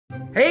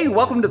Hey,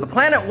 welcome to the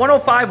Planet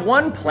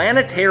 1051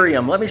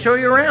 Planetarium. Let me show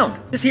you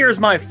around. This here is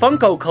my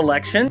Funko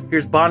collection.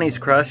 Here's Bonnie's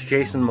crush,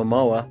 Jason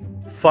Momoa.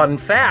 Fun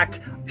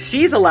fact,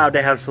 she's allowed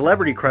to have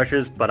celebrity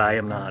crushes, but I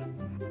am not.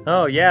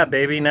 Oh yeah,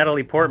 baby,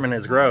 Natalie Portman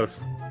is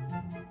gross.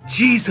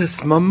 Jesus,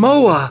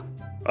 Momoa!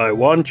 I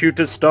want you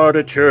to start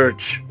a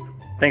church.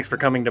 Thanks for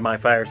coming to my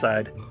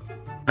fireside.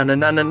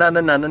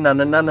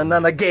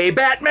 Na-na-na-na-na-na-na-na-na-na-na, gay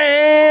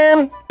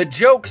Batman! The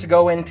jokes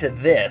go into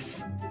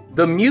this.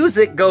 The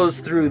music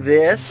goes through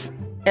this.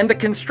 And the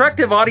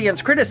constructive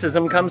audience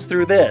criticism comes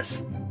through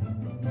this.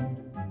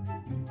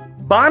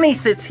 Bonnie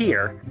sits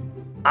here.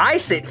 I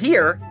sit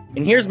here.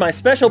 And here's my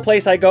special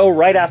place I go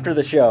right after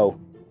the show.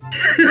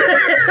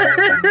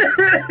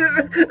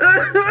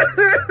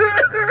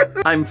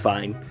 I'm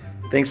fine.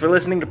 Thanks for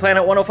listening to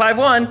Planet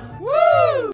 1051. Woo!